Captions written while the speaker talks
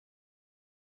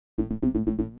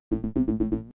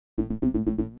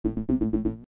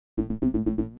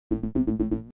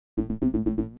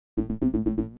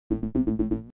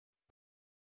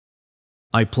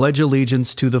I pledge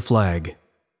allegiance to the flag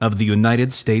of the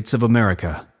United States of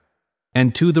America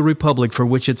and to the republic for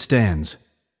which it stands,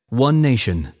 one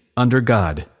nation, under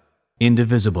God,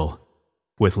 indivisible,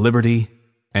 with liberty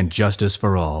and justice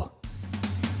for all.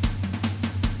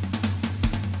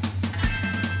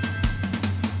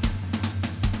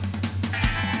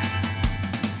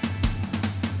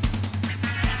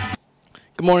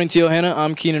 Good morning, Teal-Hanna.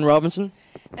 I'm Keenan Robinson.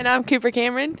 And I'm Cooper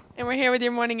Cameron, and we're here with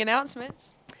your morning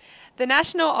announcements. The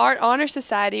National Art Honor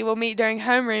Society will meet during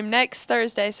homeroom next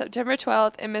Thursday, September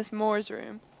 12th, in Ms. Moore's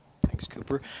room. Thanks,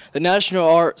 Cooper. The National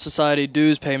Art Society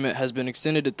dues payment has been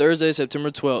extended to Thursday,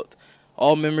 September 12th.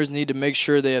 All members need to make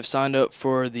sure they have signed up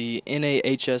for the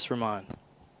NAHS Remind.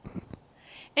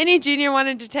 Any junior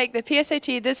wanting to take the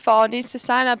PSAT this fall needs to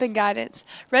sign up in guidance.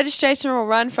 Registration will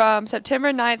run from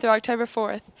September 9th through October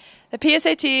 4th. The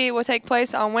PSAT will take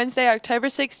place on Wednesday, October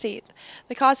 16th.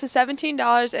 The cost is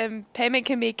 $17 and payment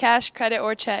can be cash, credit,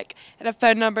 or check, and a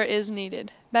phone number is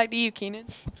needed. Back to you, Keenan.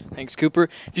 Thanks, Cooper.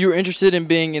 If you are interested in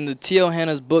being in the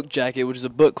Teal-Hanna's book jacket, which is a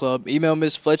book club, email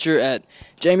Ms. Fletcher at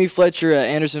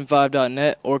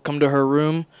jamiefletcher@anderson5.net or come to her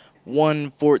room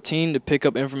 114 to pick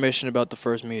up information about the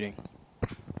first meeting.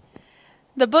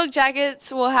 The book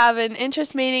jackets will have an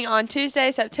interest meeting on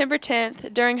Tuesday, September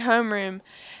 10th during homeroom.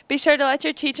 Be sure to let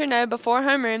your teacher know before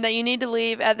homeroom that you need to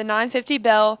leave at the 9:50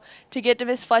 bell to get to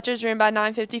Ms. Fletcher's room by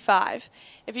 9:55.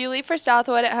 If you leave for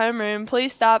Southwood at homeroom,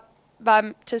 please stop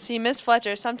by to see Ms.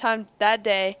 Fletcher sometime that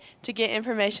day to get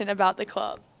information about the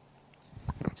club.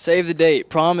 Save the date.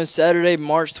 Prom is Saturday,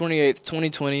 March 28th,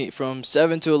 2020 from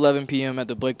 7 to 11 p.m. at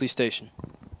the Blakely Station.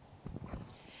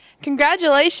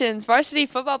 Congratulations, Varsity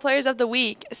Football Players of the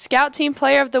Week. Scout Team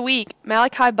Player of the Week,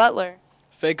 Malachi Butler.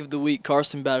 Fake of the Week,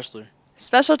 Carson Batchelor.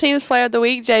 Special Teams Player of the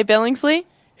Week, Jay Billingsley.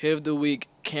 Hit of the Week,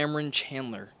 Cameron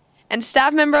Chandler. And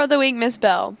Staff Member of the Week, Miss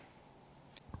Bell.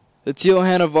 The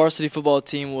Teal-Hanna varsity football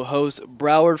team will host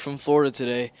Broward from Florida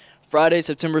today. Friday,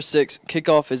 September 6th.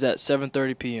 Kickoff is at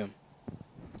 7:30 p.m.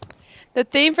 The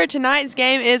theme for tonight's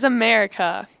game is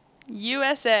America,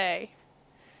 USA.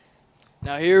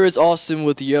 Now here is Austin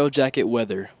with the Yellow Jacket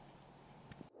weather.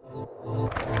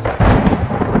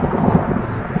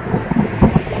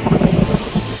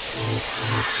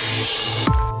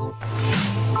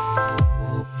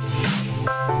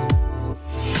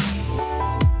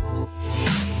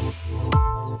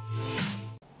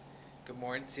 Good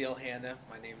morning, Teal-Hanna.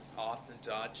 My name is Austin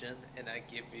Dodgen, and I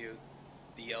give you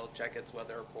the Yellow Jackets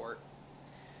weather report.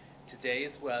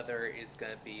 Today's weather is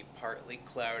going to be partly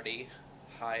cloudy,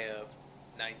 high of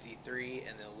 93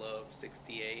 and a low of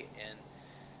 68, and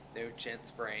no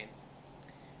chance of rain.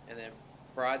 And then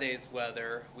Friday's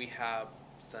weather, we have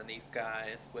sunny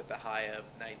skies with a high of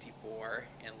 94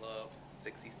 and low of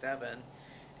 67,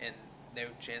 and no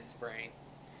chance of rain.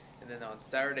 And then on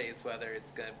Saturday's weather,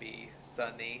 it's going to be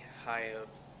sunny, high of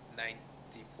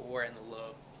 94 and a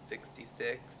low of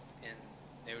 66, and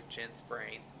no chance of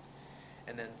rain.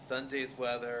 And then Sunday's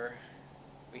weather,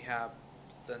 we have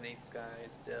sunny skies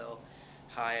still,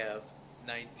 high of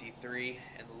 93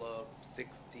 and a low of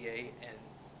 68, and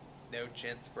no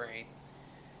chance of rain.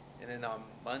 And then on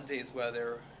Monday's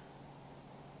weather,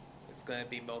 it's going to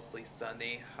be mostly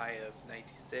sunny, high of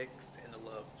 96 and a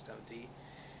low of 70.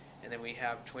 And then we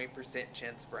have 20%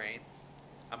 chance of rain.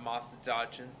 I'm Austin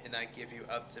Dodgen, and I give you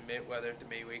up-to-mid weather to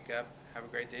May wake up. Have a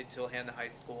great day, Teal-Hanna High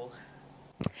School.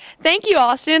 Thank you,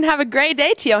 Austin. Have a great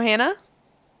day, Teal-Hanna.